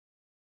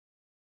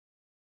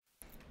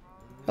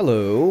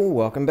Hello,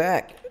 welcome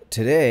back.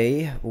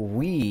 Today,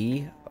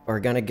 we are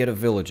gonna get a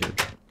villager.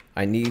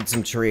 I need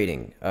some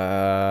trading.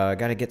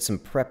 Gotta get some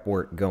prep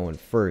work going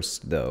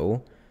first,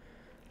 though.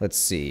 Let's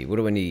see, what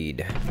do I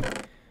need?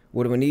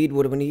 What do I need?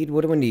 What do I need?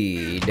 What do I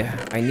need?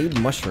 I need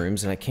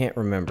mushrooms, and I can't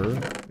remember.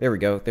 There we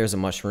go, there's a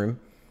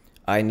mushroom.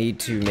 I need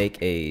to make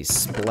a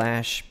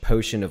splash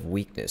potion of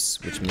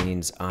weakness, which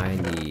means I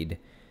need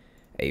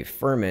a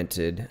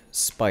fermented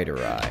spider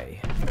eye.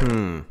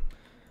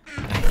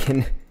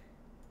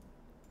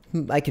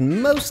 I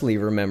can mostly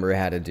remember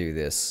how to do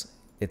this.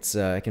 It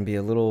can be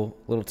a little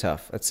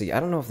tough. Let's see.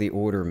 I don't know if the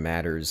order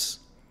matters.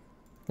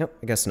 Nope,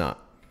 I guess not.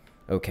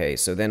 Okay,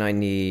 so then I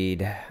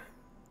need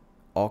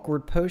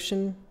awkward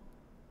potion,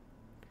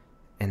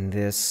 and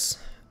this.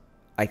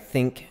 I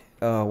think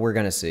we're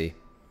gonna see.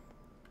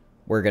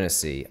 We're gonna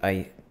see.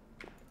 I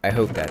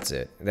hope that's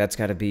it. That's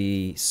got to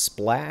be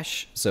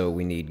splash. So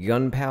we need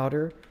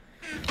gunpowder.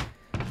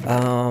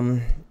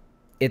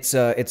 It's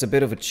a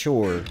bit of a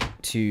chore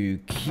to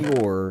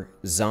cure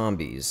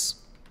zombies.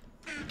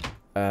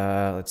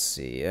 Let's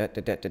see.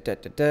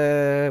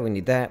 We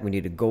need that. We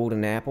need a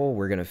golden apple.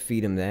 We're gonna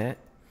feed him that.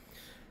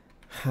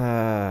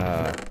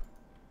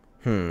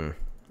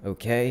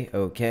 Okay.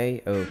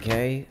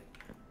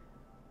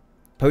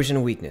 Potion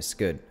of weakness.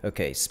 Good.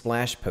 Okay,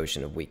 splash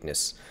potion of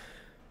weakness.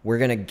 We're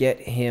gonna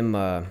get him.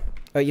 Oh,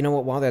 you know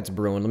what? While that's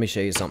brewing, let me show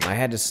you something. I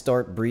had to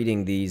start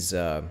breeding these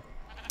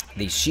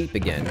sheep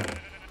again.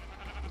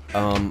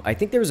 I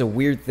think there was a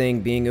weird thing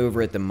being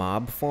over at the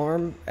mob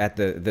farm, at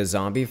the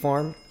zombie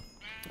farm.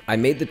 I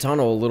made the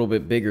tunnel a little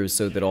bit bigger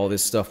so that all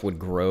this stuff would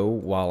grow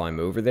while I'm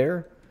over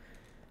there.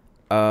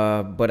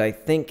 But I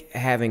think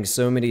having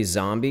so many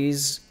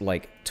zombies,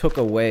 like, took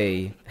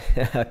away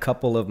a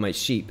couple of my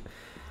sheep,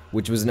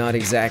 which was not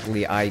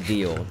exactly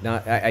ideal.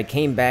 I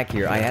came back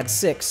here, I had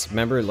 6.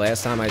 Remember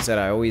last time I said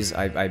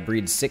I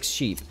breed 6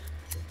 sheep?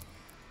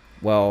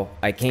 Well,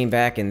 I came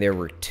back and there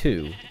were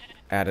 2.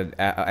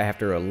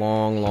 After a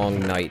long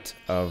night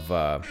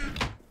of,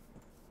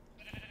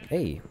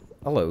 Hey,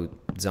 hello,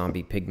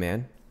 zombie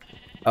pigman.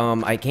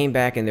 I came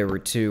back and there were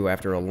 2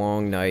 after a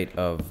long night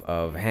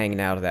of hanging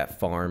out at that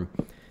farm.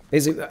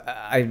 Basically,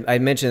 I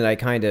mentioned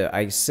that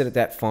I sit at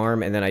that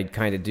farm and then I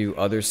kind of do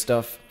other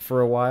stuff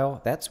for a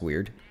while. That's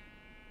weird.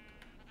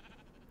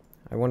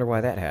 I wonder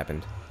why that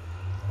happened.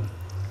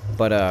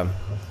 But,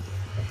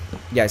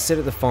 yeah, I sit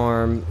at the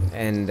farm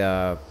and,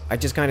 I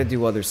just kind of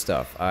do other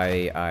stuff.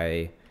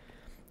 I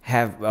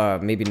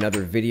have maybe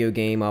another video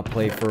game I'll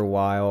play for a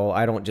while.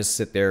 I don't just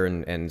sit there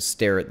and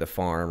stare at the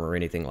farm or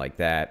anything like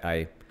that.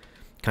 I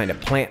kind of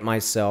plant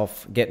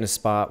myself, get in a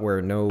spot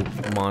where no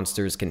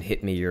monsters can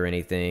hit me or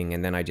anything,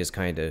 and then I just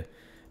kind of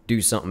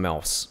do something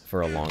else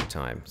for a long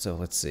time. So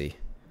let's see.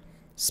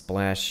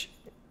 Splash.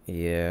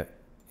 Yeah,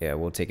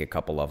 we'll take a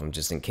couple of them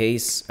just in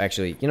case.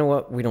 Actually, you know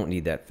what? We don't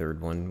need that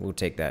third one. We'll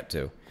take that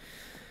too.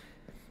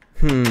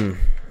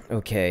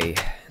 Okay,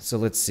 so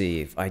let's see.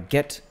 If I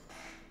get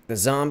the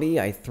zombie,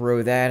 I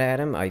throw that at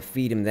him, I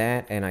feed him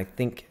that, and I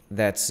think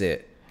that's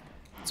it.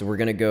 So we're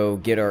gonna go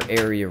get our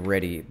area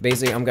ready.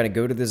 Basically, I'm gonna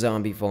go to the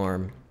zombie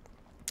farm.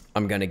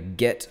 I'm gonna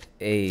get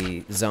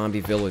a zombie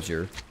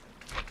villager.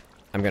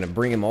 I'm gonna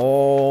bring him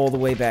all the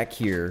way back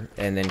here,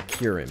 and then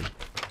cure him.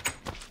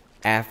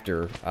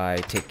 After I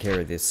take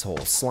care of this whole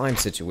slime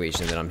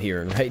situation that I'm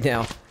hearing right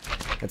now.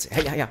 Let's see.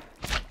 Hey.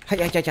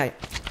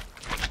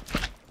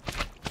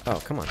 Oh,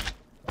 come on.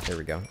 There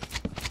we go.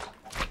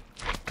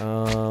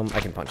 I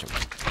can punch him.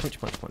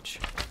 Punch.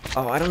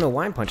 Oh, I don't know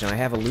why I'm punching. I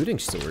have a looting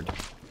sword.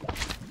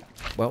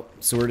 Well,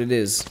 sword it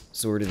is.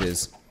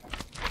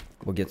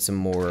 We'll get some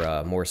more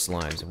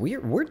slimes.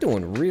 We're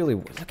doing really.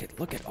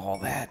 Look at all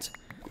that.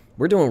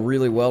 We're doing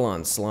really well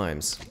on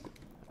slimes.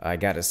 I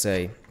gotta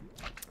say,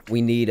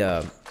 we need I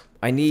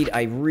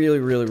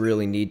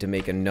really need to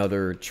make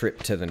another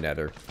trip to the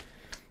Nether.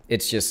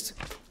 It's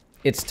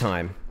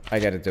time. I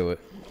gotta do it.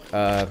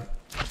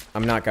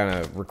 I'm not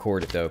gonna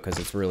record it though, because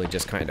it's really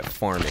just kind of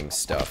farming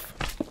stuff.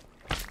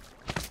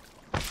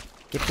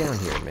 Get down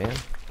here, man.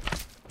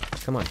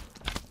 Come on.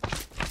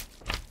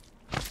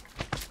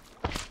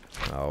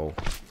 Oh.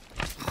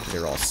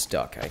 They're all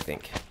stuck, I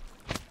think.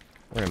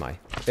 Where am I?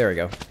 There we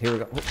go. Here we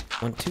go.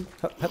 1, 2.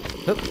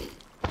 Hup.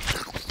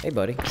 Hey,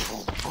 buddy.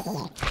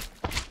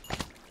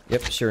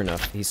 Yep, sure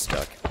enough, he's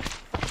stuck.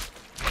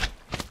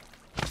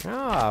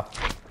 Ah.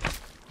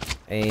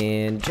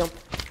 And jump.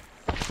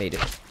 Made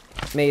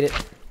it.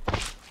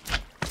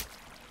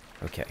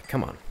 Okay,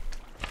 come on.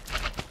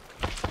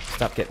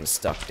 Stop getting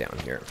stuck down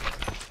here.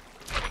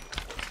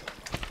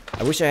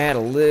 I wish I had a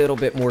little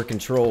bit more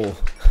control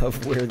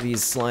of where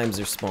these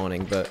slimes are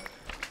spawning, but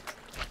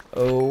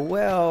oh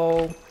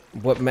well.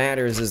 What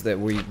matters is that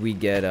we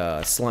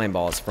get slime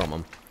balls from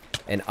them.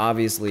 And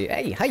obviously,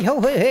 hey.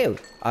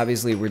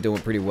 Obviously, we're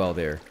doing pretty well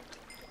there.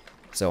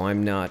 So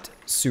I'm not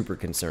super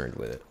concerned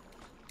with it.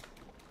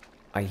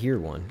 I hear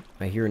one.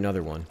 I hear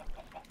another one.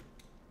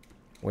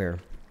 Where?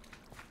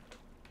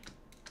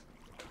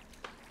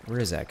 Where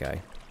is that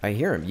guy? I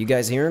hear him. You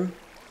guys hear him?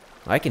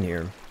 I can hear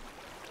him.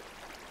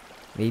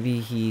 Maybe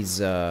he's,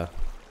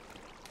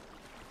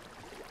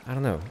 I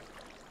don't know.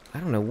 I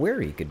don't know where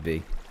he could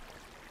be.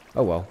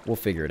 Oh well, we'll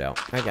figure it out.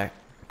 Okay.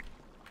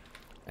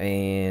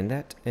 And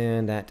that,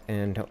 and that,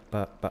 and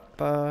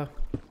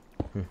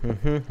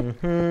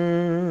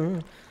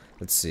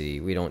let's see.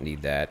 We don't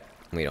need that.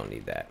 We don't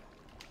need that.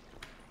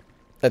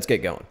 Let's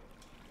get going.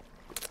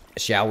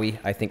 Shall we?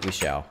 I think we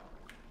shall.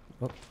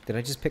 Oh, did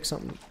I just pick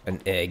something? An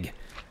egg.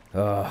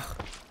 Ugh.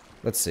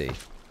 Let's see.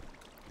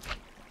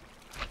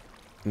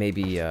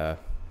 Maybe,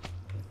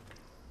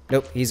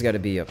 nope, he's got to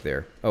be up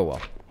there. Oh,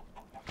 well.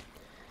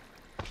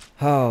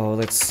 Oh,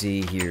 let's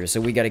see here.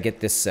 So we got to get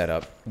this set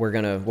up.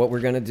 What we're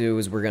gonna do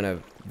is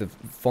the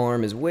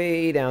farm is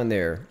way down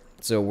there.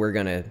 So we're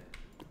gonna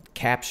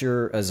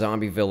capture a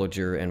zombie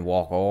villager and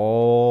walk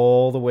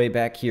all the way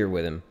back here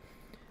with him.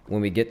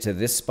 When we get to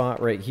this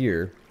spot right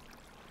here,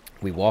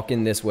 we walk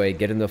in this way,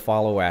 get him to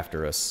follow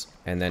after us,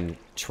 and then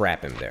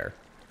trap him there.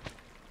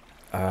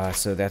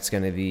 So that's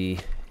gonna be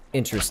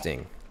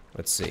interesting.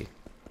 Let's see.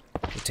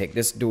 We'll take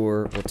this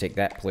door, we'll take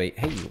that plate.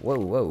 Hey, whoa,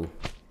 whoa.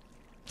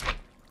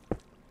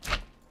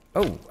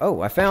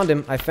 Oh, I found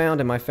him. I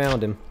found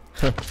him.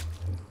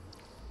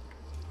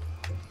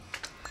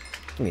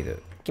 Give me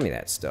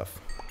that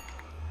stuff.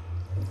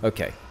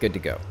 Okay, good to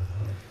go.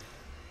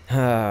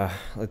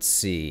 Let's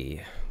see.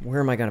 Where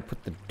am I gonna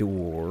put the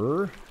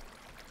door?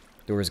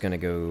 Door's gonna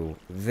go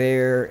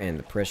there, and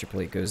the pressure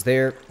plate goes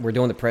there. We're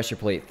doing the pressure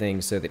plate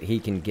thing so that he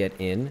can get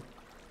in,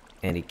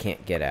 and he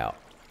can't get out.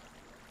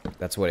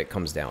 That's what it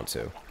comes down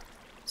to.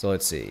 So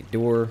let's see.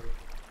 Door,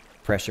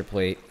 pressure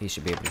plate. He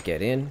should be able to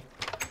get in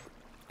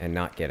and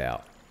not get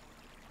out.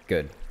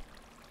 Good.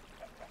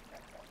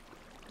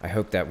 I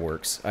hope that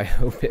works. I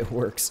hope it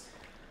works.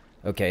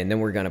 Okay, and then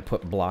we're gonna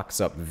put blocks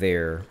up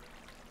there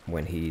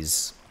when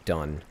he's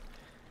done.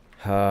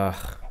 Do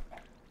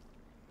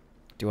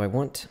I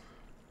want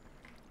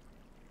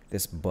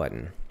this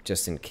button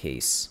just in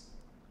case?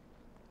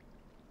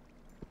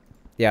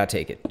 Yeah, I'll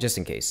take it. Just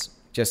in case.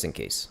 Just in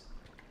case.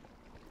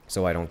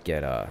 So I don't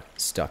get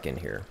stuck in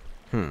here.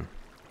 Can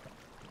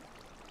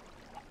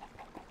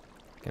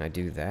I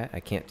do that? I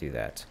can't do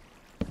that.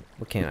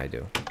 What can I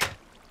do?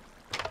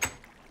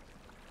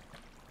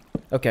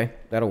 Okay,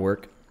 that'll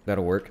work.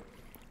 That'll work.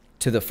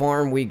 To the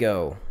farm we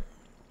go.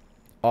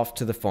 Off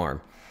to the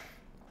farm.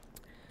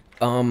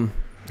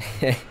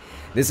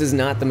 This is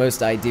not the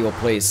most ideal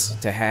place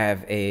to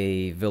have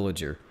a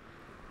villager.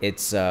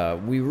 It's,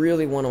 we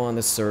really want them on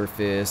the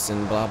surface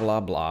and blah, blah,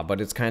 blah,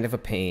 but it's kind of a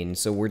pain,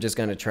 so we're just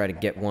gonna try to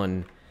get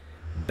one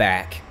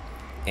back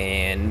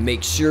and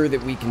make sure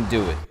that we can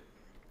do it.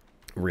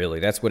 Really,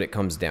 that's what it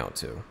comes down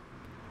to.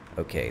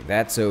 Okay,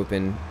 that's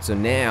open. So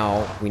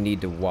now we need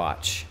to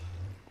watch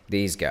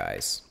these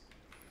guys.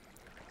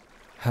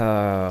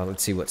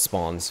 Let's see what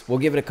spawns. We'll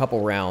give it a couple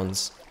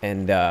rounds,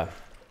 and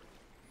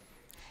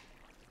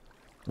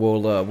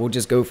we'll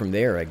just go from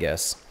there, I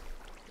guess.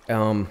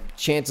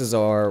 Chances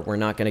are we're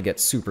not gonna get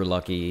super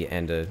lucky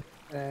and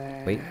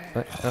wait,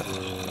 what?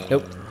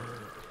 Nope.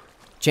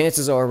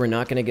 Chances are we're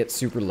not gonna get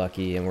super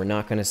lucky, and we're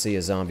not gonna see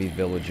a zombie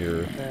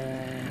villager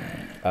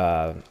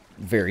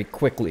very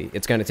quickly.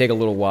 It's gonna take a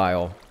little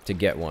while to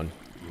get one.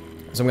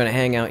 So I'm gonna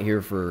hang out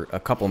here for a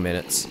couple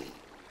minutes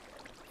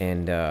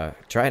and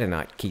try to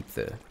not keep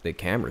the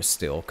camera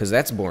still, because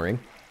that's boring.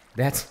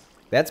 That's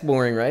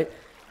boring, right?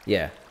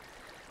 Yeah.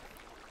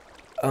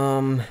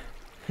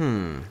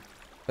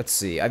 Let's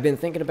see. I've been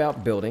thinking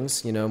about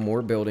buildings, you know,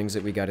 more buildings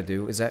that we got to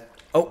do. Is that...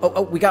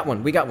 Oh, we got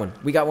one. We got one.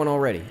 We got one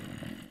already.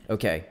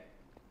 Okay.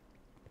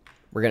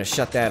 We're going to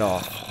shut that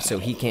off so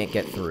he can't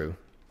get through.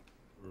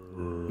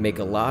 Make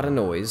a lot of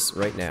noise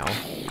right now.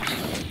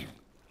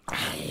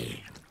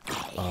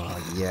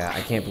 Yeah,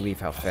 I can't believe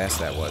how fast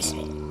that was.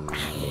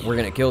 We're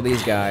going to kill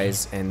these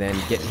guys and then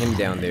get him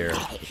down there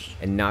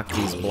and knock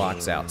these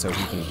blocks out so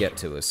he can get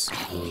to us.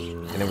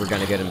 And then we're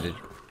going to get him to...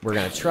 We're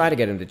gonna try to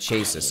get him to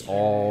chase us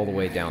all the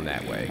way down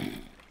that way.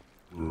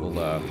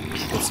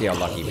 Let's see how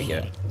lucky we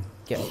get.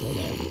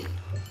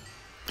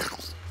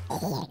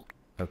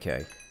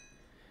 Okay.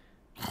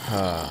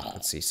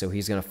 Let's see. So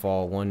he's gonna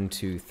fall 1,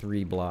 2,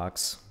 3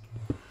 blocks.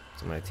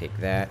 So I'm gonna take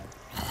that,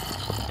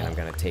 and I'm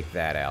gonna take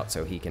that out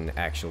so he can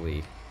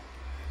actually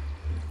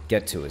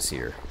get to us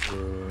here.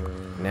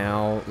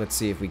 Now let's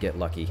see if we get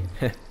lucky.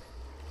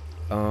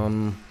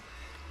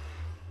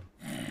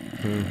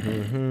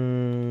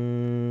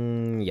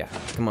 Yeah,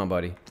 come on,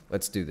 buddy.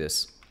 Let's do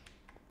this.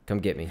 Come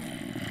get me.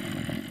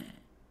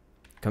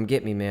 Come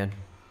get me, man.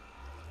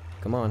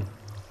 Come on.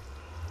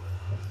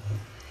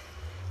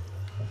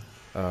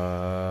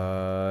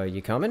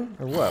 You coming?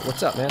 Or what?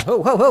 What's up, man?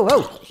 Ho, ho, ho,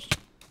 ho!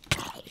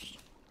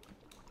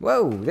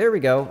 Whoa, there we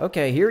go.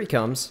 Okay, here he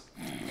comes.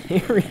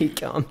 Here he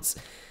comes.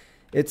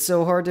 It's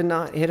so hard to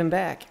not hit him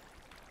back.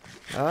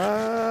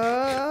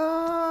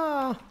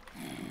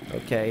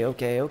 Okay.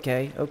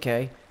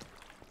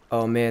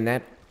 Oh, man,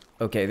 that...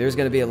 Okay, there's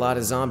gonna be a lot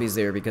of zombies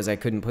there because I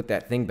couldn't put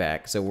that thing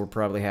back, so we'll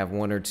probably have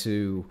 1 or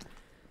 2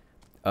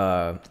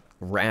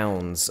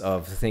 rounds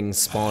of things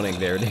spawning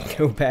there to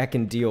go back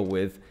and deal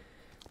with.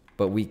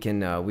 But we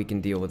can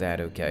deal with that,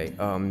 okay.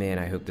 Oh man,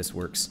 I hope this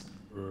works.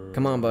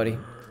 Come on, buddy.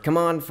 Come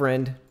on,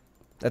 friend.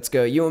 Let's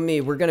go. You and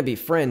me, we're gonna be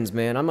friends,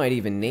 man. I might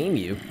even name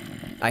you.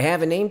 I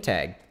have a name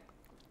tag.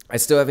 I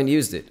still haven't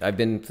used it. I've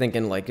been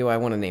thinking, like, do I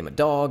want to name a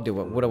dog?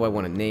 What do I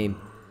want to name?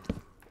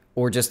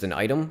 Or just an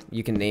item.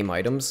 You can name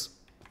items.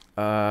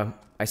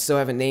 I still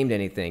haven't named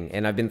anything,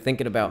 and I've been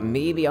thinking about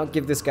maybe I'll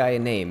give this guy a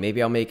name.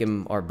 Maybe I'll make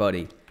him our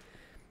buddy.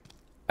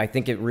 I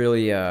think it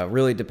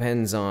really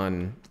depends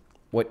on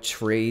what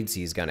trades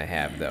he's gonna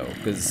have, though.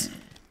 Because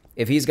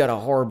if he's got a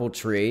horrible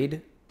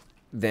trade,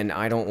 then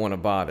I don't want to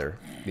bother,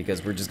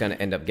 because we're just gonna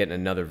end up getting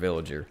another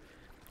villager.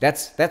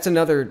 That's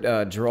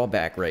another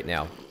drawback right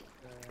now.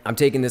 I'm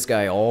taking this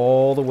guy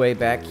all the way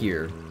back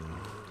here,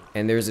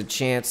 and there's a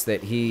chance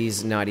that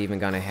he's not even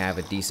gonna have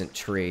a decent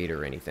trade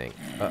or anything.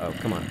 Uh-oh,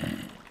 come on.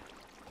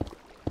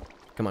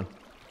 Come on.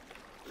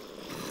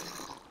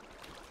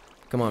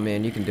 Come on,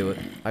 man, you can do it.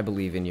 I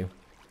believe in you.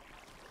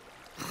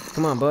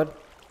 Come on, bud.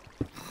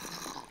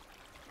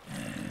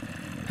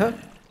 Huh?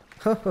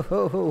 Ho, ho,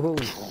 ho, ho, ho.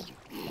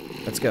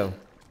 Let's go.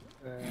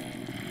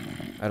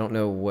 I don't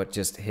know what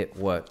just hit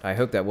what. I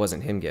hope that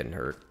wasn't him getting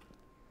hurt.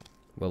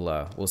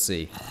 We'll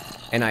see.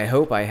 And I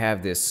hope I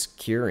have this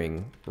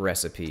curing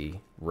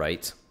recipe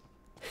right.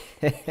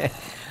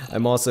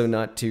 I'm also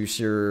not too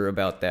sure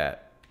about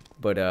that.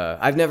 But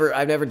I've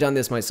never done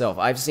this myself.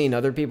 I've seen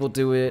other people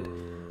do it.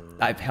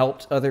 I've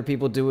helped other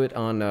people do it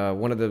on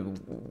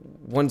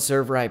one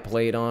server I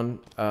played on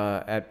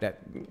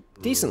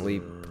at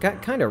decently,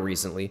 kind of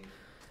recently.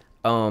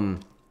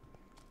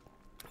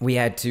 We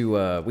had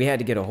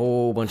to get a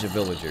whole bunch of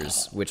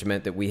villagers, which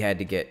meant that we had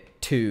to get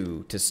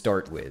 2 to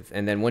start with,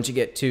 and then once you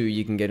get 2,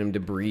 you can get them to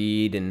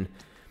breed and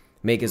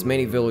make as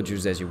many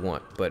villagers as you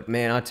want. But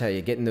man, I'll tell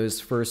you, getting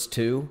those first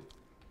 2,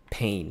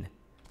 pain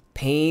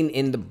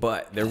in the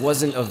butt. There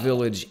wasn't a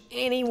village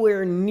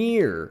anywhere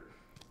near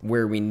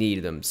where we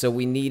needed them, so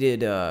we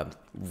needed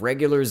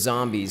regular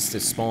zombies to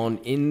spawn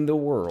in the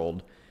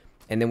world,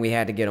 and then we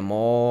had to get them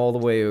all the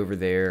way over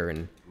there,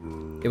 and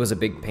it was a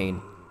big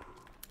pain.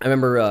 I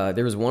remember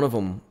there was one of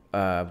them,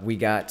 we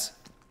got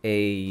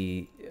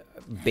a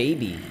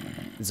baby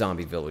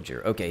zombie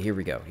villager. Okay, here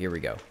we go.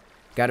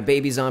 Got a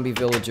baby zombie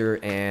villager,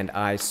 and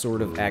I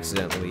sort of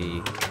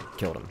accidentally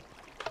killed him.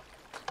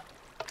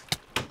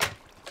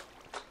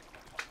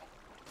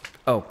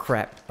 Oh,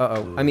 crap.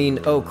 Uh-oh. I mean,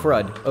 oh,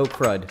 crud. Oh,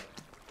 crud.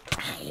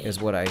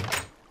 Is what I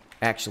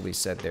actually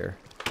said there.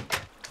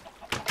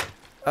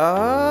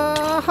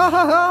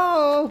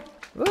 Oh!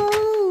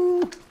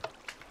 Ooh!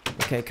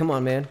 Okay, come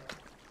on, man.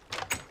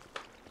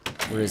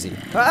 Where is he?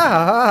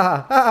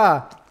 Ah!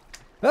 Ah!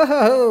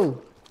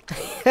 Oh!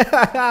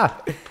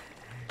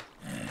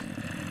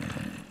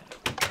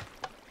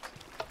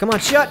 Come on,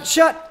 shut!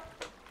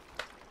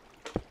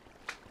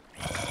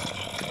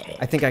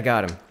 I think I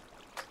got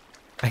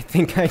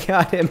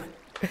him.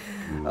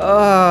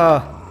 Oh!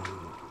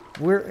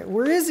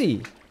 Where is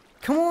he?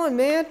 Come on,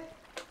 man!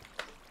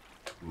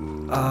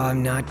 Oh,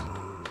 I'm not.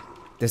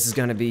 This is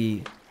gonna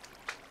be.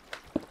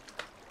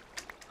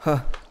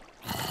 Huh.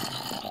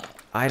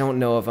 I don't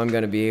know if I'm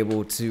gonna be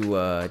able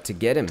to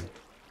get him.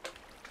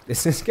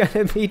 This is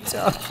gonna be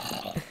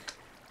tough.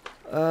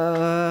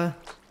 I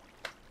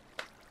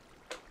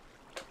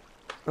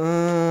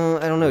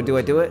don't know. Do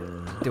I do it?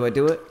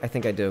 I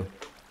think I do.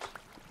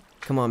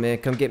 Come on, man.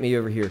 Come get me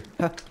over here.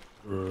 Huh?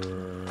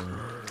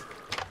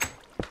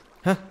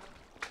 Huh?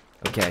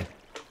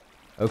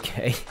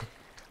 Okay.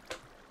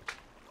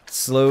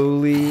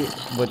 Slowly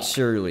but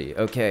surely.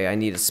 Okay, I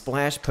need a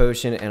splash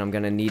potion, and I'm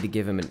gonna need to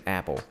give him an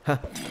apple. Huh?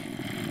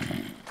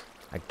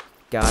 I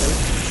got him.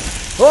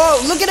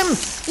 Oh, look at him!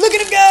 Look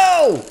at him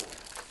go!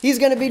 He's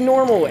gonna be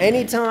normal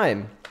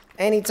anytime.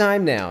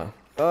 Anytime now.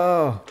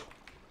 Oh.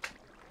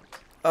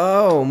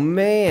 Oh,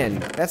 man.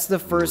 That's the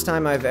first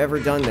time I've ever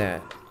done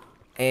that.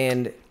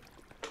 And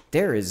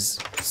there is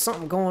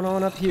something going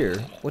on up here.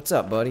 What's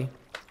up, buddy?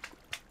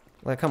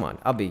 Well, come on.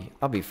 I'll be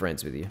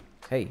friends with you.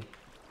 Hey,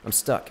 I'm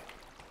stuck.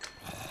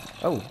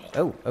 Oh,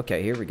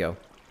 okay, here we go.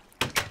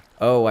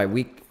 Oh,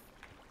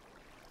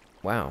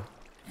 wow.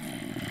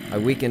 I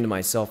weakened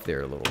myself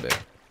there a little bit.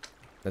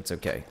 That's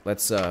okay.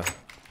 Let's, let's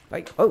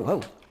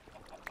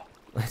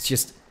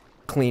just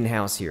clean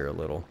house here a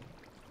little.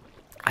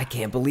 I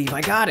can't believe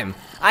I got him.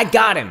 I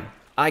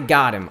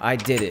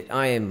did it.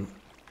 I am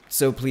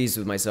so pleased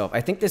with myself.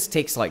 I think this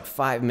takes like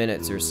 5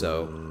 minutes or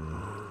so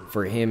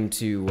for him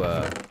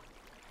to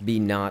be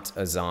not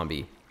a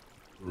zombie.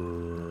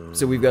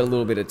 So we've got a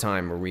little bit of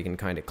time where we can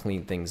kind of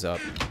clean things up.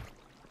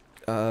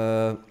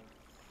 But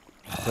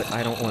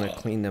I don't want to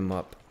clean them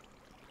up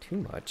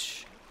too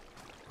much.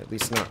 At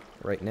least not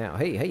right now.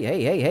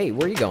 Hey,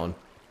 where are you going?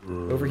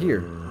 Over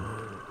here.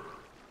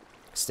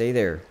 Stay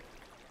there.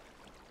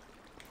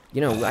 You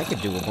know, I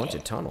could do a bunch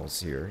of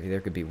tunnels here. There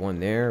could be one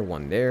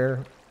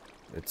there,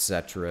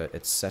 etc.,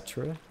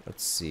 etc.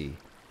 Let's see.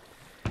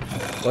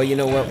 Well, you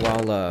know what?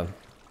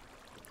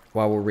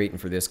 While we're waiting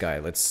for this guy,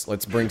 let's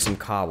bring some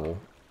cobble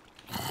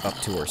up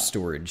to our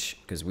storage,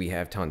 because we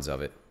have tons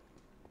of it.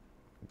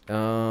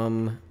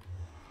 Yeah,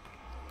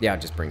 I'll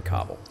just bring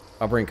cobble.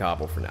 I'll bring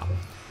cobble for now.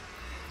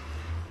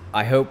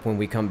 I hope when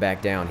we come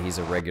back down, he's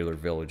a regular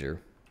villager.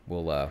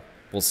 We'll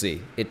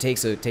see. It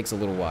takes a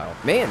little while.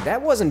 Man,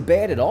 that wasn't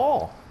bad at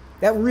all.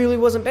 That really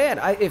wasn't bad.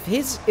 If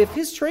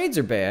his trades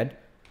are bad,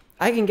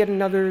 I can get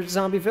another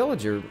zombie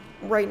villager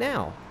right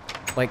now,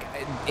 like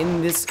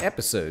in this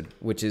episode,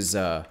 which is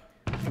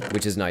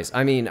nice.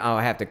 I mean, I'll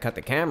have to cut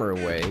the camera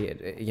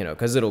away, you know,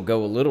 because it'll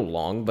go a little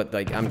long. But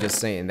like, I'm just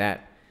saying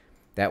that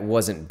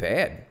wasn't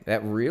bad.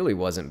 That really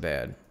wasn't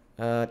bad.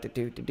 And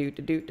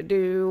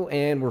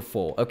we're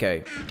full.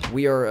 Okay,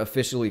 we are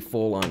officially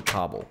full on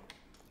cobble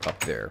up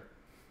there.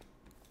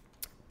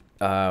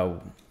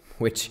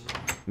 Which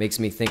makes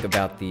me think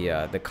about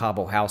the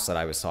cobble house that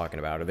I was talking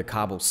about, or the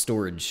cobble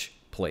storage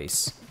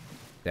place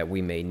that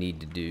we may need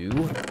to do.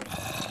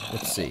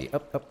 Let's see.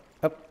 Up.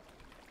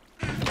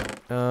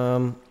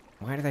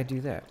 Why did I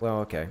do that? Well,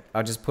 okay.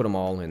 I'll just put them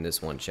all in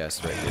this one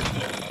chest right here.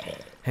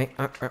 Hey,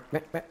 I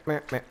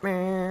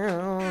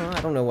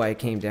don't know why it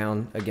came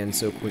down again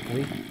so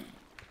quickly.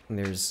 And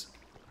there's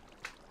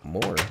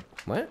more.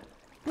 What?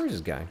 Where's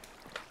this guy?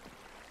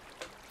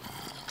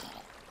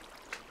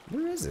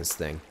 Where is this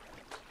thing?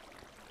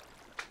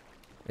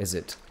 Is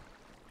it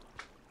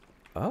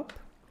up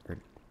or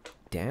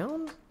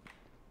down?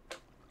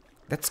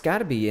 That's got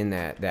to be in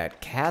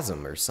that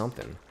chasm or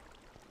something.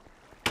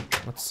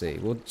 Let's see.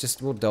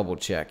 We'll double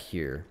check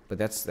here, but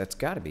that's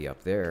got to be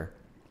up there.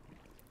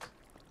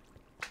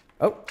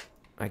 Oh,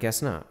 I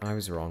guess not. I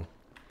was wrong.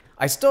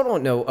 I still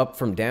don't know up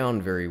from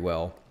down very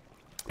well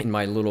in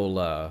my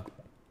little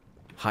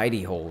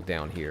hidey hole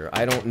down here.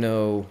 I don't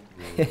know.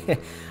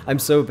 I'm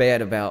so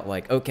bad about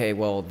like, okay,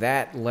 well,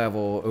 that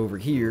level over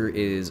here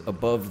is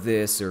above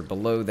this or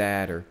below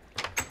that, or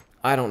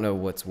I don't know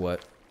what's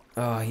what.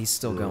 Oh, he's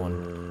still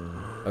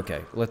going.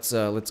 Okay, let's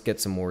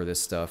get some more of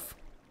this stuff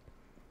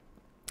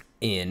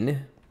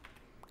in.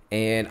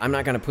 And I'm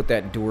not gonna put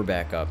that door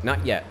back up.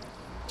 Not yet.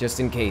 Just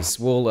in case.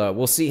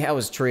 We'll see how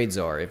his trades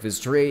are. If his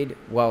trade,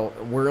 well,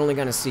 we're only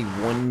gonna see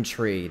one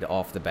trade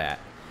off the bat.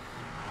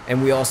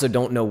 And we also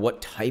don't know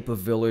what type of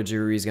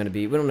villager he's gonna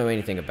be. We don't know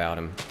anything about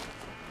him.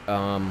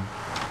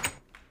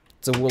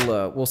 So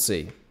we'll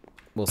see.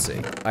 We'll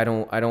see. I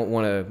don't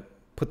want to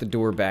put the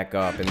door back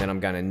up and then I'm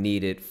gonna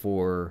need it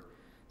for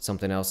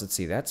something else. Let's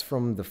see. That's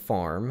from the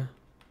farm.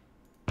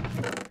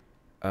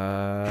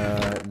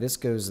 This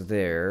goes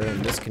there,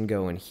 and this can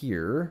go in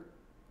here.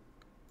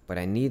 But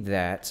I need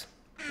that.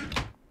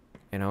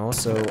 And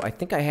also, I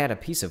think I had a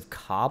piece of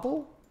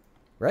cobble,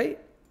 right?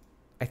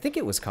 I think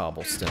it was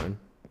cobblestone.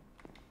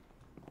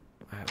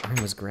 I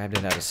almost grabbed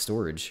it out of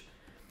storage.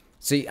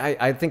 See,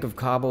 I think of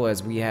cobble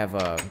as we have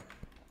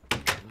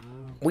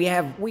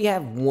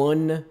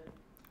one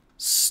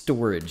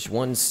storage,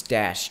 one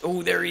stash.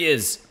 Oh, there he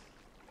is.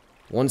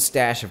 One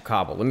stash of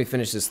cobble. Let me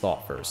finish this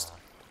thought first.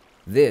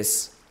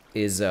 This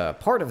is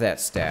part of that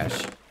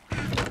stash.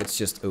 It's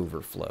just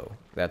overflow.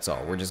 That's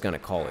all. We're just gonna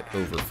call it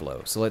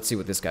overflow. So let's see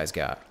what this guy's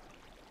got.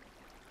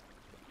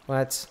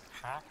 What?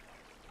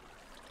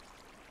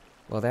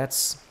 Well,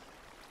 that's...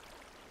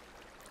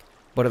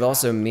 But it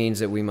also means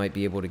that we might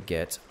be able to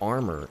get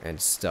armor and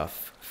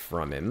stuff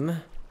from him.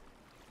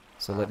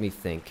 So let me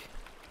think.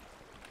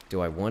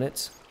 Do I want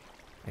it?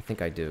 I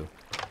think I do.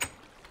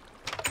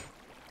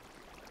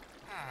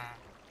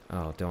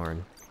 Oh,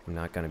 darn. I'm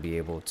not gonna be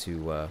able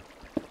to,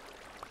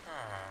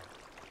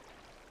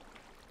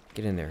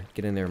 Get in there.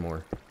 Get in there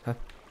more. Huh?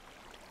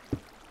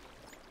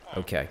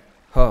 Okay.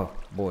 Oh,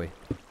 boy.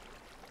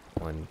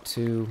 1,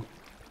 2.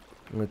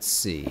 Let's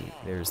see.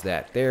 There's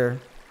that there.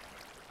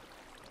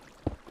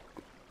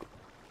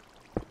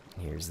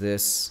 Here's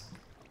this.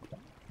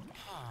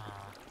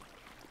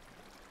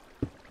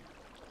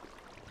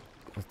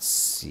 Let's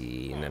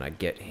see. And then I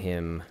get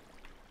him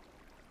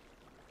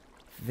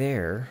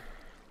there.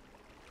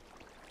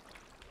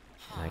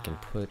 And I can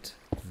put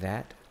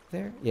that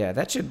there. Yeah,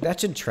 that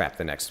should trap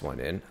the next one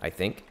in, I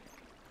think.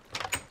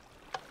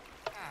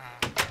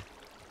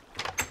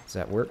 Does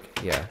that work?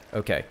 Yeah,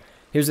 okay.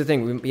 Here's the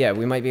thing,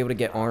 we might be able to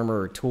get armor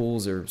or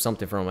tools or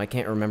something from them. I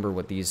can't remember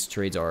what these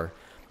trades are.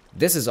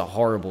 This is a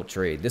horrible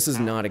trade. This is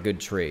not a good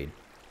trade.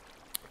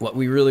 What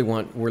we really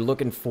want, we're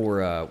looking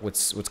for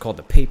what's called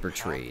the paper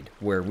trade,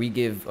 where we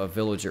give a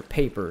villager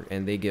paper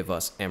and they give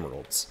us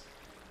emeralds.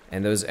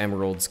 And those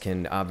emeralds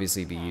can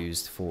obviously be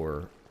used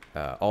for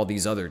all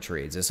these other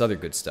trades, this other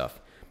good stuff.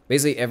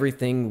 Basically,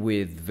 everything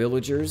with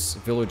villagers,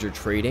 villager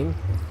trading,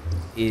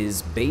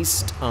 is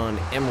based on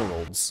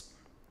emeralds.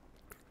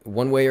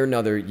 One way or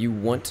another, you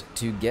want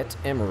to get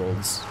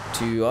emeralds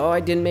to... Oh, I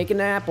didn't make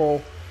an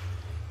apple.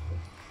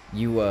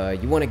 You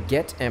want to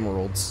get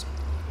emeralds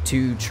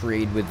to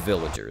trade with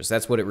villagers.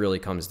 That's what it really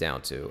comes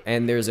down to.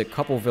 And there's a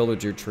couple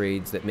villager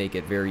trades that make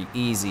it very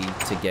easy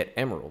to get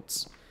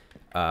emeralds.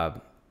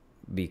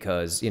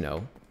 Because, you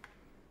know,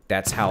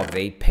 that's how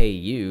they pay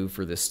you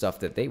for the stuff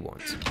that they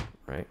want,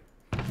 right?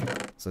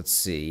 So let's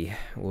see.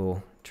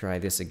 We'll try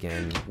this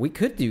again. We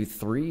could do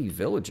 3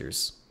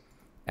 villagers,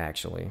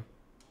 actually.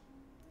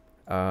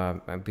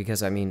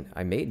 Because, I mean,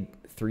 I made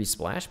 3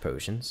 splash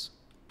potions.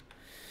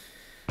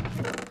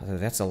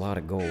 That's a lot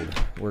of gold.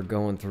 We're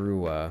going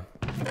through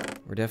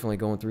We're definitely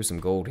going through some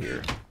gold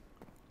here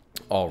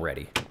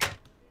already.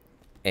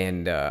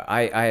 And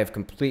I have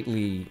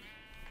completely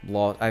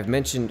lost... I've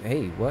mentioned...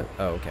 Hey, what?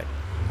 Oh, okay.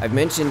 I've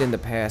mentioned in the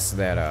past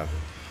that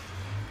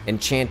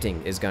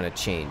enchanting is going to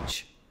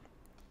change,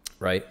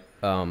 right?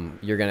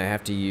 You're going to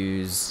have to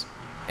use...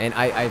 And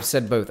I've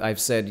said both. I've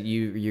said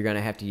you're going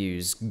to have to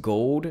use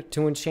gold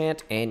to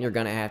enchant, and you're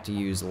going to have to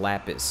use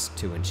lapis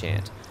to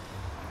enchant.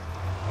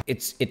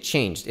 It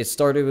changed. It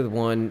started with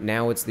one,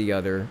 now it's the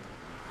other,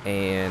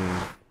 and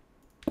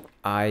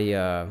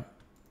I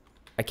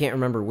can't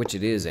remember which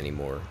it is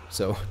anymore.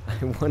 So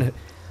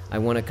I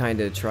wanna kind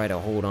of try to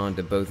hold on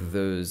to both of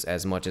those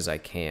as much as I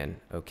can.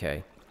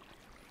 Okay.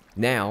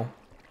 Now,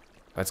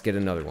 let's get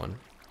another one.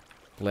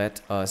 Let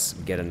us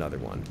get another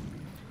one.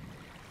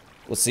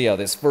 We'll see how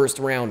this first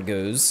round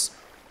goes.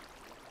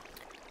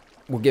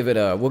 We'll give it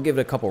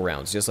a couple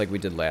rounds, just like we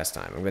did last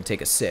time. I'm gonna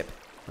take a sip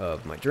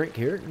of my drink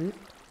here.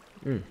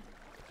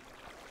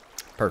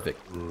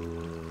 Perfect.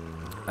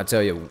 I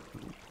tell you,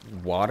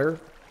 water,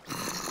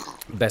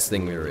 best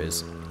thing there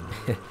is.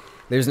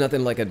 There's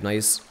nothing like a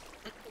nice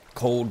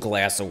cold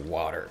glass of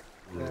water.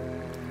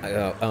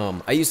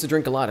 I used to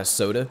drink a lot of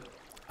soda.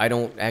 I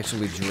don't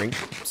actually drink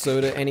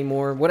soda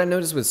anymore. What I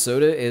noticed with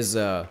soda is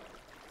I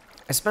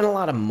spent a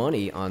lot of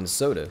money on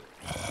soda.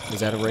 Is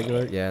that a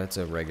regular? Yeah, that's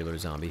a regular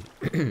zombie.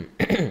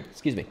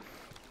 Excuse me.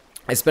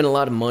 I spent a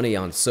lot of money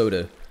on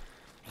soda.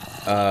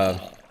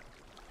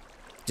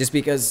 Just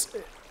because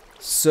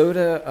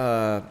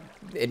soda,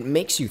 it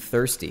makes you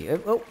thirsty.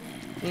 Oh,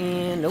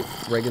 and nope,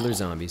 regular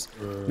zombies.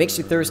 Makes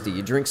you thirsty.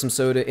 You drink some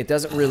soda. It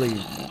doesn't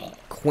really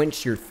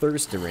quench your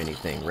thirst or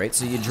anything, right?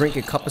 So you drink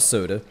a cup of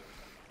soda.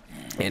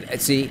 And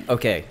see,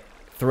 okay,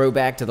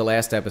 throwback to the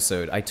last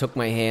episode. I took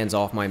my hands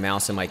off my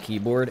mouse and my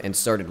keyboard and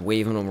started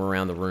waving them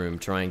around the room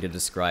trying to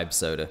describe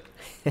soda.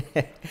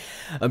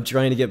 I'm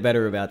trying to get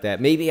better about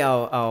that. Maybe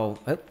how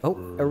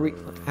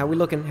we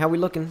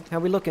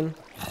looking?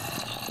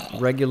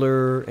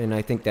 Regular, and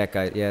I think that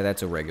guy, yeah,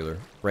 that's a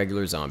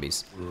regular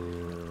zombies.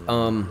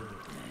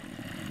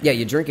 Yeah,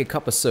 you drink a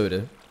cup of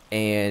soda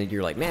and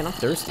you're like, man, I'm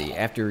thirsty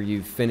after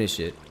you finish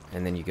it,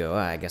 and then you go,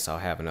 I guess I'll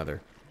have another.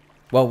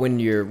 Well, when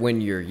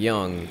you're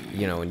young,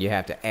 you know, and you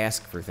have to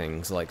ask for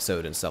things like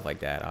soda and stuff like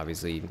that,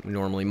 obviously,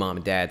 normally mom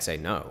and dad say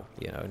no,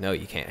 no,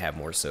 you can't have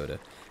more soda.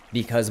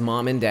 Because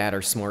mom and dad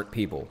are smart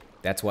people.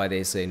 That's why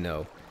they say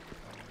no.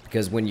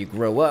 Because when you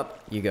grow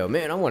up, you go,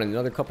 man, I want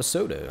another cup of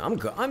soda. I'm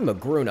a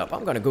grown-up.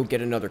 I'm going to go get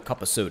another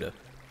cup of soda.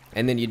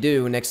 And then you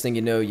do, and next thing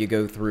you know, you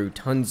go through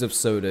tons of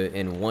soda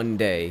in one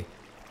day.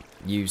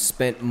 You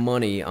spent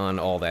money on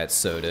all that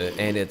soda,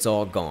 and it's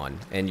all gone,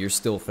 and you're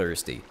still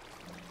thirsty.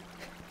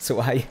 So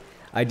I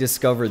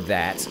discovered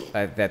that's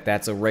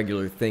a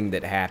regular thing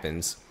that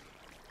happens,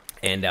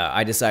 and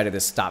I decided to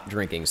stop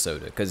drinking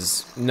soda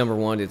because number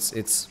one,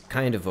 it's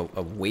kind of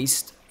a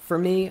waste for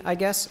me, I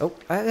guess. Oh,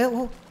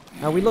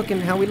 how we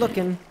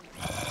looking?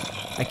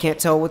 I can't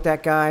tell what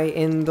that guy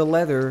in the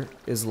leather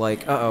is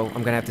like. Uh-oh,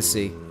 I'm gonna have to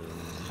see.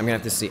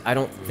 I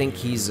don't think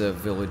he's a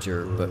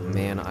villager, but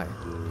man,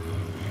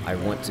 I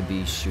want to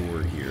be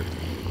sure here.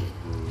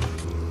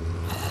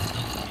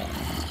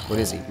 What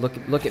is he?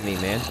 Look at me,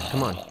 man.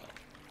 Come on.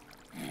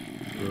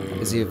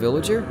 Is he a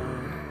villager?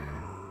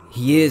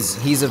 He is.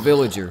 He's a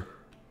villager.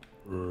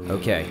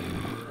 Okay.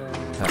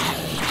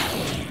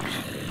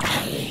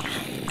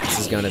 This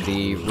is gonna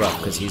be rough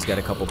because he's got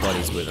a couple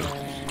buddies with him.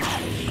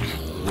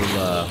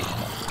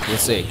 We'll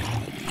see.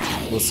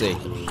 We'll see.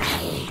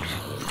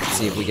 Let's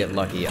see if we get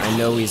lucky. I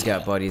know he's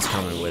got buddies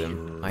coming with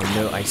him.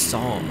 I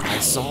saw them. I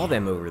saw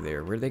them over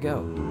there. Where'd they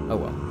go? Oh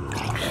well.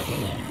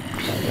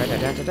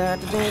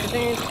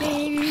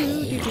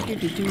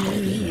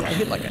 I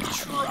hit like a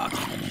truck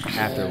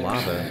after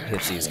lava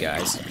hits these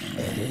guys.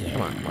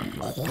 Come on.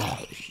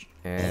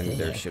 And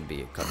there should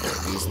be a couple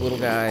of these little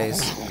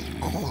guys.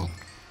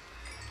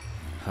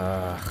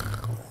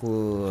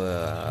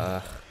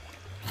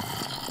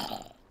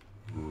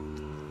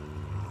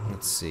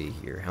 Let's see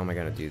here. How am I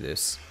gonna do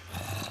this?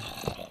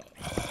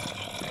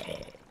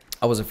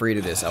 I was afraid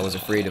of this. I was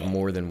afraid of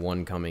more than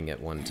one coming at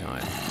one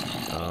time.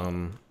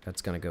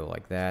 That's gonna go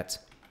like that.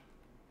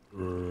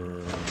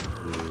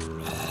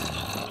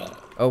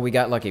 Oh, we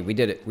got lucky. We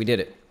did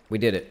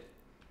it.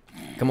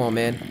 Come on,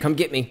 man. Come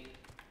get me.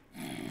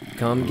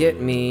 Come get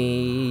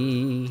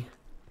me.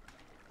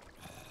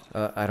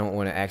 I don't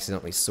want to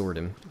accidentally sword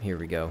him. Here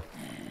we go.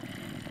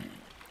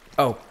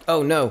 Oh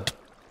no.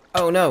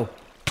 Oh no.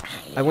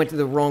 I went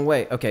the wrong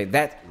way. Okay,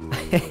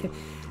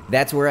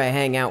 that's where I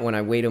hang out when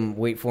I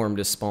wait for him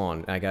to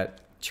spawn. I got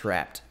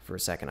trapped for a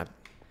second.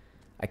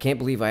 I can't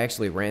believe I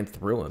actually ran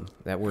through him.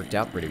 That worked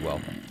out pretty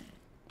well.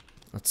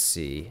 Let's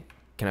see.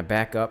 Can I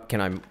back up?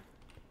 Can I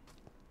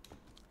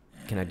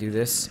do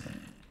this?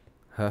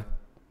 Huh?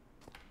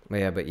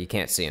 Yeah, but you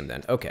can't see him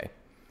then. Okay.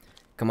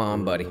 Come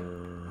on, buddy.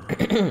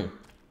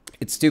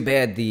 It's too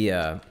bad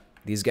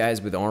these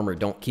guys with armor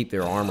don't keep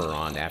their armor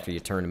on after you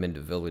turn them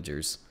into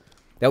villagers.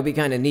 That would be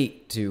kind of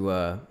neat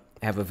to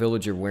have a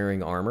villager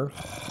wearing armor.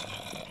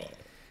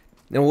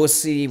 Then we'll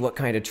see what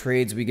kind of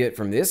trades we get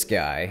from this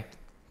guy.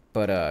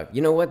 But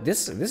you know what?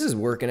 This is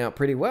working out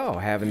pretty well,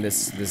 having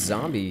this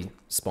zombie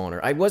spawner.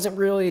 I wasn't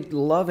really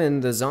loving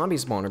the zombie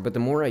spawner, but the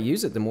more I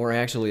use it, the more I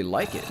actually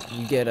like it.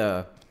 You get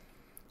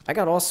I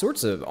got all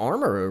sorts of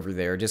armor over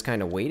there, just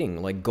kind of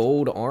waiting, like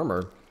gold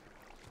armor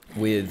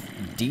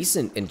with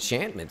decent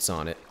enchantments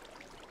on it.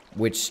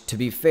 Which, to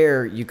be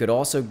fair, you could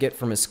also get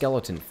from a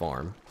skeleton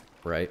farm,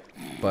 right?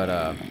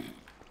 But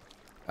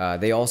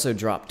they also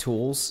drop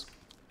tools.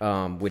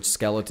 Which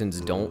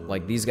skeletons don't.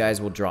 Like, these guys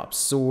will drop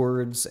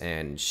swords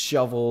and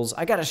shovels.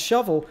 I got a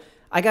shovel.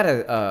 I got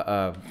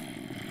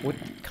what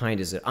kind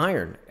is it?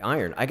 Iron.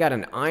 I got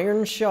an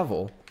iron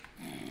shovel.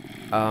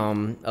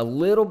 A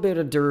little bit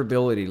of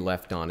durability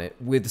left on it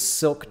with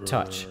silk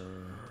touch.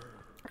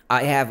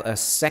 I have a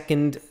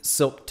second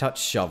silk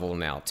touch shovel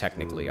now,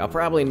 technically. I'll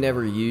probably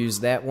never use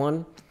that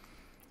one.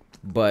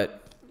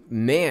 But,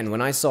 man,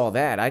 when I saw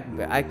that,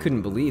 I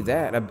couldn't believe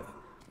that.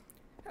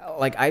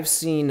 Like, I've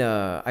seen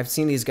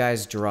these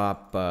guys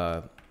drop,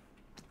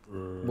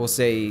 we'll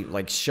say,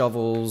 like,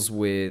 shovels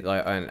with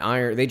an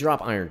iron. They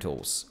drop iron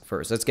tools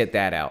first. Let's get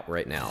that out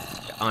right now.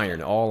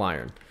 Iron, all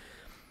iron.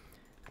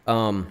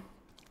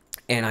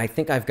 And I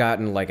think I've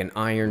gotten, like, an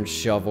iron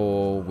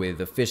shovel with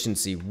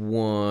efficiency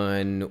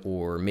 1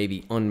 or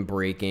maybe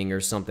unbreaking or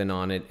something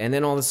on it. And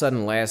then all of a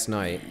sudden, last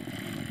night,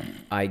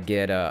 I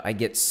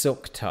get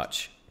silk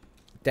touch.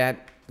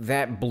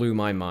 That blew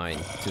my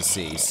mind to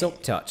see.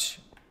 Silk touch.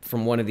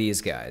 From one of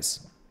these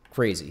guys.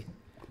 Crazy.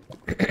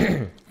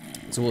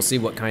 So we'll see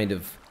what kind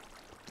of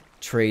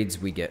trades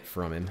we get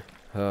from him.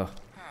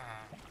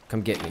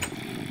 Come get me.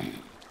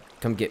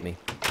 Come get me.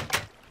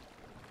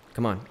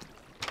 Come on.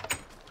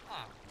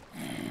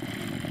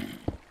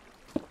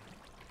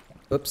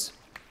 Oops.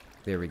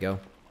 There we go.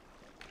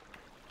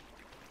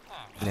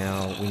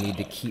 Now we need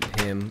to keep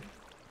him.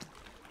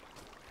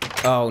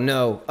 Oh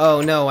no.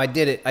 Oh no, I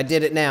did it. I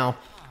did it now.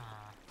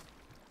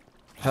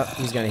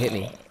 He's gonna hit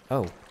me.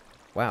 Oh.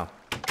 Wow.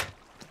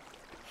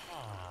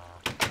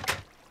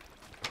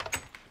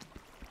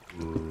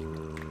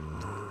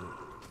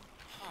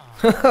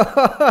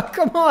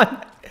 Come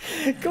on.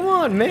 Come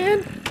on,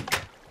 man.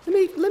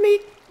 Let me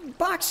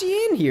box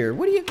you in here.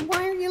 Why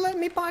aren't you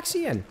letting me box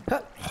you in?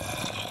 Huh.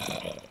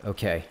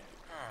 Okay.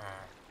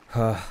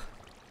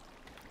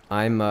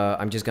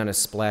 I'm just gonna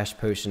splash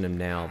potion him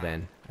now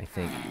then, I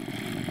think.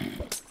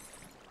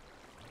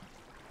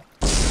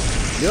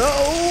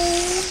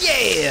 Oh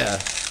yeah!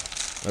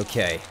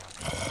 Okay.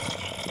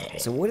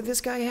 So what did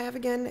this guy have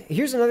again?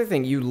 Here's another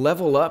thing. You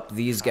level up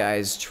these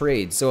guys'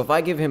 trades. So if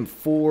I give him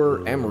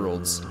 4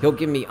 emeralds, he'll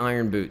give me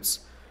iron boots.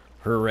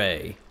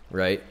 Hooray,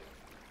 right?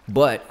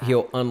 But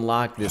he'll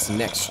unlock this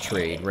next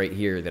trade right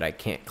here that I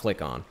can't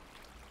click on.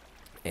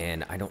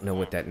 And I don't know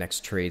what that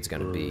next trade's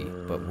going to be,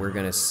 but we're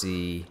going to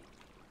see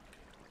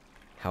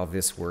how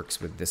this works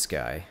with this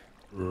guy.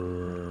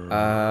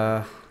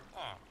 I'm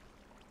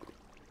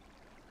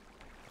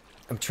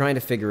trying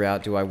to figure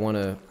out, do I want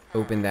to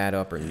open that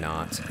up or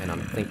not? And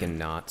I'm thinking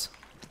not.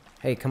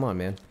 Hey, come on,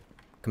 man.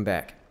 Come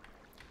back.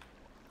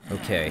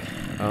 Okay.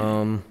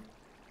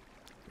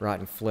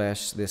 Rotten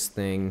flesh, this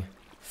thing.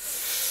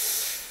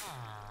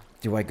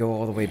 Do I go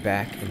all the way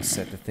back and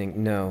set the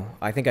thing? No.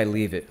 I think I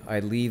leave it.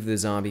 I leave the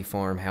zombie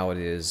farm how it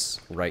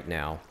is right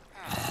now.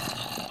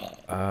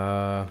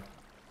 I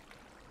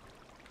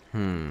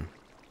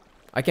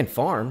can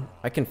farm.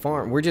 I can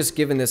farm. We're just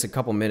giving this a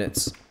couple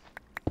minutes.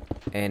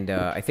 And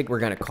I think we're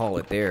gonna call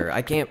it there.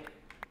 I can't.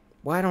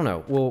 Well, I don't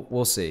know.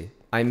 We'll see.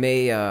 I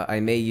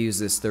may use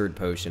this third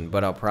potion,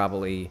 but I'll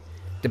probably,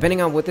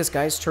 depending on what this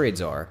guy's trades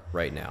are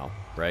right now,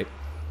 right?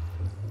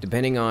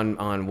 Depending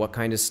on what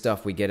kind of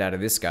stuff we get out of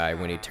this guy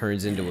when he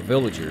turns into a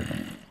villager,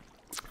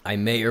 I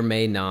may or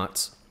may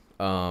not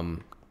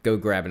go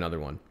grab another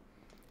one.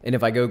 And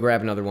if I go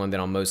grab another one, then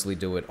I'll mostly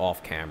do it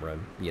off camera.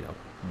 You know,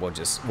 we'll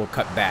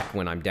cut back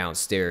when I'm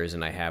downstairs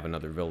and I have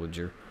another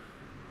villager.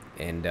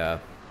 And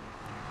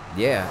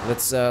yeah,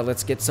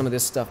 let's get some of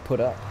this stuff put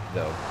up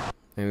though.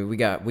 I mean, we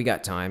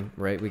got time,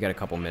 right? We got a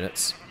couple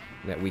minutes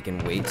that we can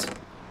wait,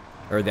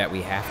 or that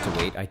we have to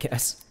wait, I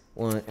guess.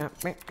 I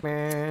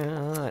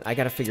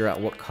gotta figure out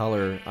what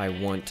color I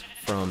want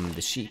from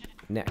the sheep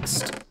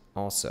next.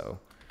 Also,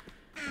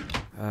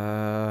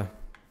 not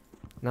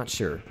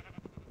sure.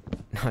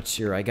 Not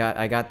sure. I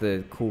got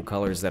the cool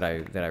colors that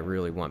I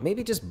really want.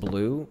 Maybe just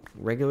blue,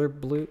 regular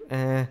blue.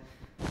 I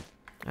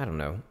don't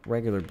know.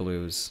 Regular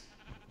blues.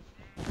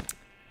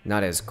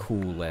 Not as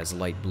cool as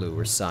light blue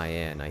or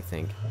cyan, I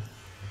think.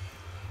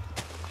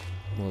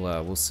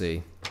 We'll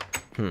see.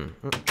 You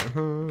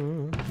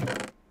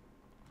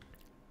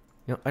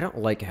know, I don't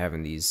like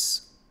having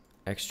these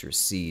extra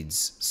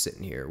seeds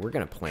sitting here. We're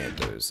gonna plant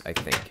those, I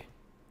think.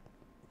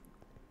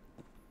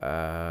 Where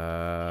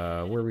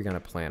are we gonna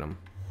plant them?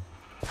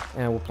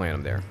 Yeah, we'll plant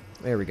them there.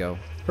 There we go.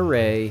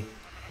 Hooray!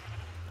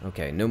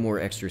 Okay, no more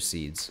extra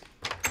seeds.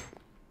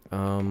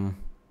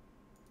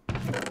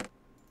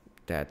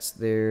 That's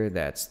there,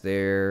 that's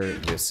there.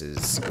 This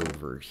is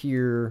over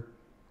here.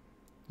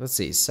 Let's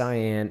see,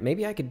 cyan.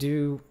 Maybe I could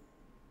do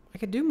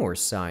more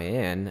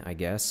cyan, I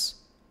guess.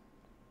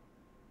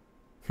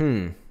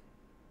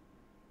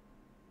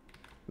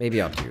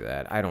 Maybe I'll do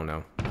that. I don't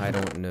know. I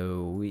don't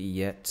know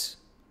yet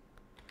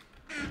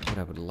what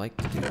I would like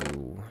to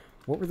do.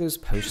 What were those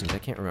potions? I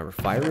can't remember.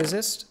 Fire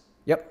resist?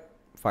 Yep.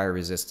 Fire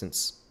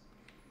resistance.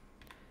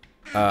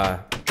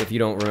 If you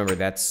don't remember,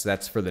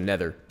 that's for the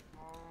nether.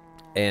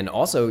 And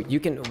also, you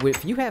can,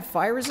 if you have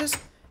fire resist,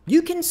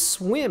 you can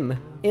swim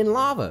in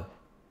lava.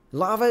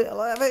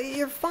 Lava,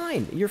 you're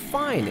fine. You're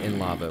fine in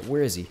lava.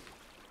 Where is he?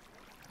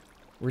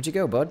 Where'd you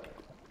go, bud?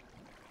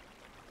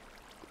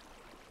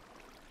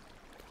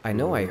 I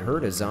know I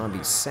heard a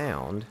zombie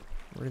sound.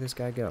 Where did this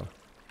guy go?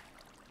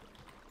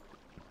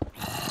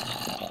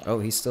 Oh,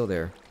 he's still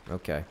there.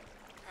 Okay.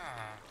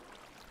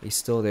 He's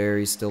still there.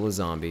 He's still a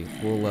zombie.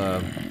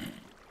 We'll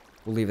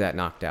leave that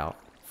knocked out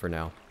for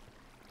now.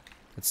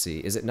 Let's see.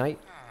 Is it night?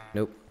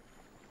 Nope.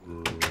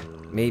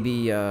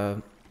 Maybe,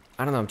 I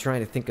don't know. I'm trying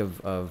to think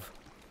of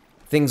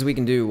things we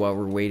can do while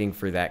we're waiting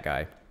for that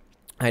guy.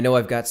 I know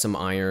I've got some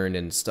iron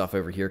and stuff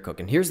over here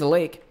cooking. Here's the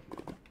lake.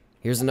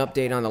 Here's an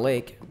update on the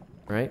lake,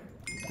 right?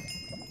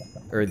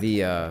 Or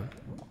the,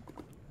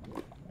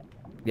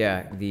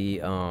 yeah,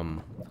 the,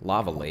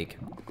 lava lake.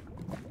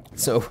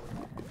 So,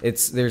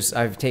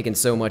 I've taken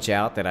so much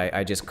out that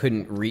I just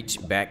couldn't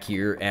reach back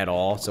here at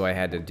all, so I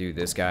had to do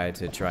this guy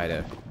to try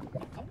to,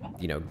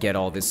 you know, get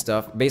all this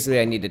stuff. Basically,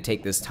 I need to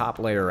take this top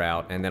layer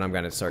out, and then I'm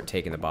gonna start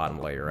taking the bottom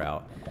layer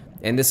out.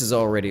 And this is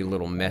already a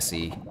little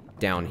messy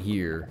down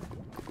here.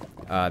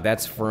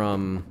 That's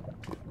from,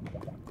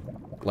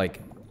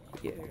 like,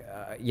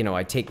 you know,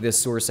 I take this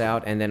source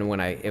out, and then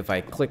if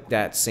I click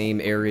that same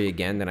area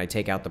again, then I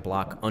take out the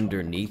block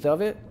underneath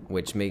of it,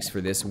 which makes for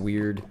this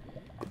weird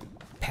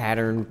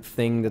pattern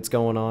thing that's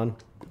going on.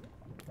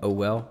 Oh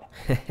well.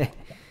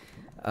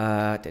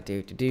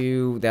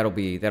 That'll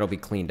be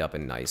cleaned up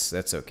and nice.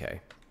 That's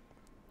okay.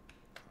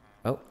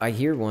 Oh, I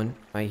hear one.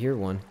 I hear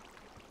one.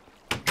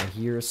 I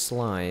hear a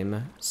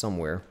slime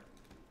somewhere.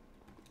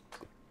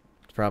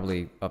 It's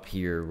probably up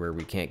here where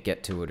we can't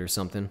get to it or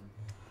something.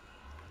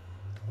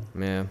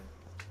 Man.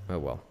 Oh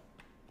well.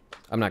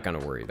 I'm not gonna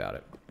worry about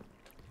it.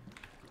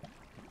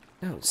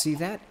 No, see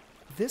that?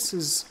 This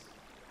is...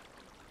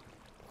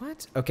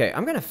 What? Okay,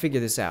 I'm gonna figure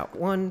this out.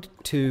 1,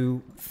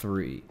 2,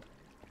 3.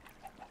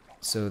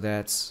 So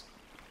that's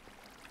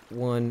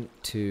 1,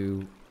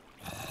 2,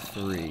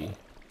 3.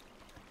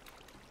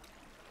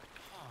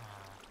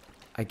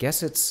 I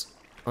guess it's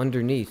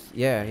underneath.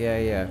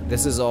 Yeah.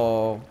 This is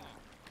all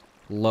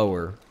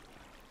lower.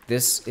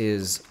 This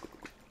is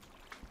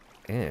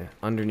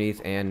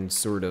underneath and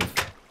sort of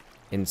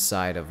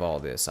inside of all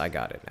this. I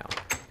got it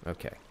now.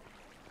 Okay.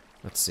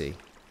 Let's see.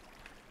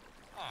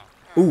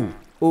 Ooh.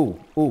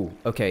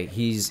 Okay,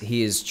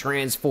 he is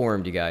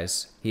transformed, you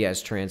guys. He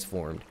has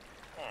transformed.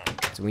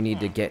 So we need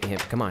to get him.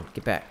 Come on,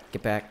 get back.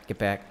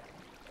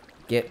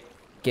 Get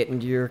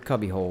into your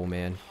cubby hole,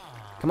 man.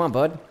 Come on,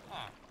 bud.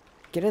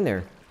 Get in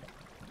there.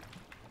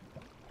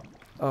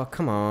 Oh,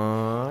 come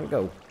on,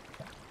 go.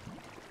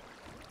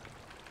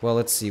 Well,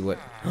 let's see what...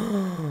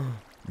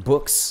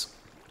 Books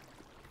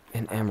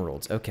and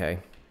emeralds. Okay.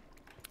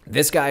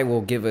 This guy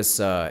will give us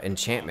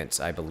enchantments,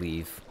 I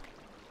believe.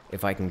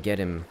 If I can get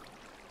him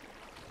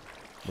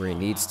where he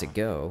needs to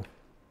go.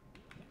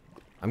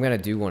 I'm gonna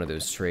do one of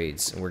those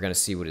trades, and we're gonna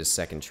see what his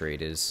second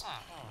trade is.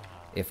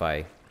 If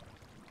I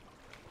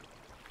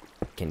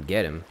can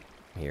get him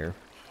here.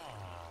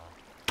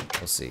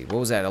 We'll see. What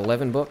was that,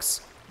 11 books?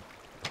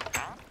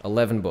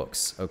 11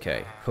 books.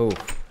 Okay. Oh.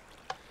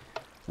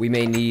 We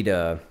may need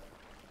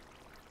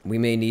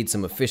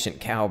some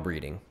efficient cow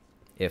breeding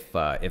if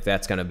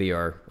that's gonna be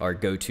our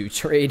go-to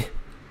trade,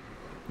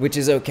 which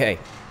is okay.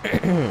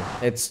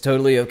 It's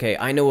totally okay.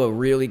 I know a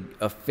really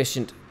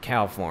efficient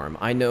cow farm.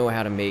 I know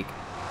how to make...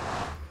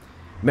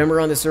 Remember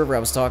on the server I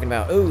was talking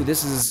about, oh,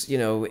 this is, you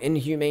know,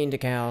 inhumane to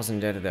cows and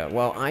da-da-da.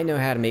 Well, I know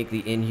how to make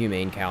the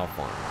inhumane cow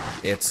farm.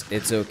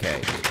 It's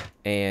okay.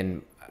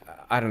 And,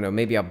 I don't know,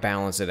 maybe I'll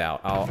balance it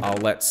out. I'll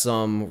let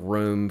some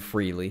roam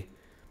freely.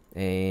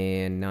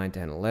 And 9,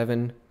 10,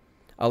 11.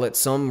 I'll let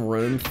some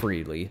roam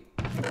freely.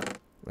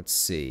 Let's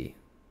see.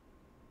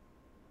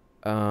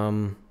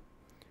 11,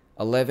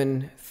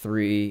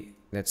 3,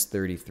 that's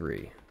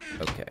 33.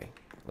 Okay,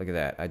 look at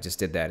that. I just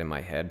did that in my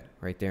head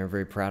right there. I'm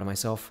very proud of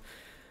myself.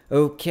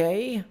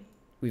 Okay,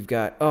 we've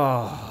got,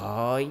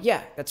 oh,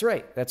 yeah, that's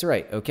right.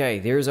 Okay,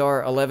 there's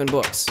our 11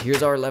 books.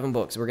 Here's our 11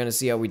 books. We're going to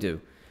see how we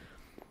do.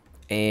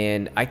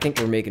 And I think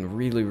we're making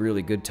really,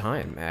 really good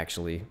time,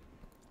 actually.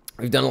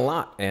 We've done a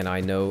lot, and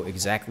I know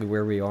exactly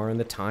where we are in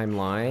the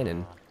timeline,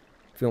 and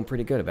feeling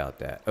pretty good about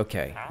that.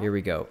 Okay, here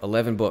we go.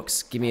 11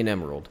 books. Give me an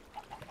emerald.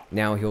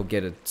 Now he'll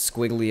get a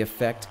squiggly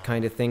effect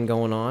kind of thing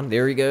going on.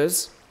 There he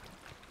goes.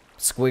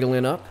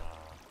 Squiggling up.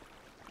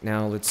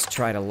 Now let's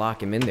try to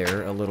lock him in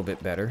there a little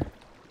bit better.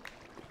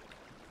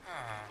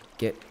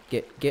 Get.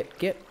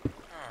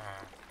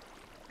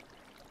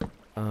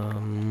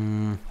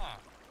 Huh.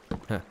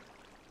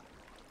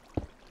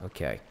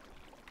 Okay.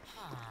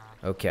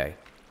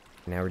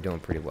 Now we're doing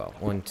pretty well.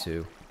 1,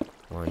 2.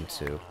 1,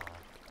 2.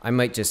 I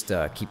might just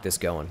keep this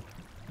going.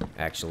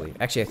 Actually,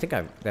 I think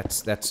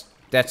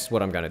that's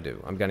what I'm gonna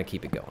do. I'm gonna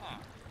keep it going.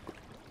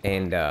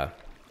 And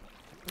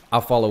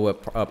I'll follow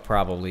up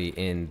probably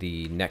in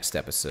the next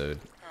episode.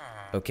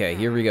 Okay,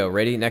 here we go.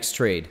 Ready? Next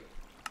trade.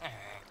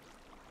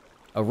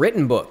 A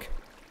written book.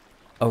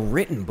 A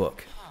written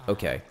book.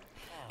 Okay.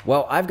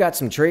 Well, I've got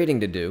some trading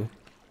to do.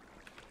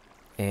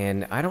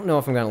 And I don't know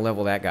if I'm going to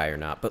level that guy or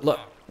not. But look,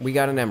 we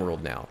got an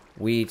emerald now.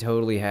 We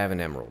totally have an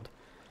emerald.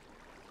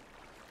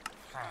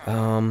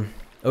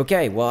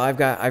 Okay, well, I've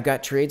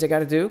got trades I got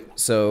to do.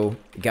 So,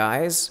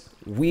 guys,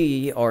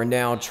 we are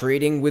now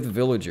trading with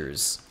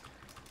villagers.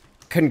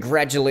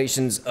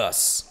 Congratulations,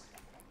 us.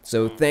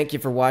 So, thank you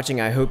for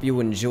watching. I hope you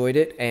enjoyed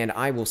it, and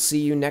I will see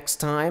you next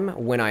time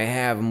when I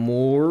have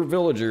more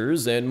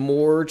villagers and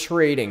more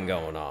trading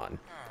going on.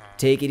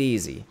 Take it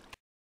easy.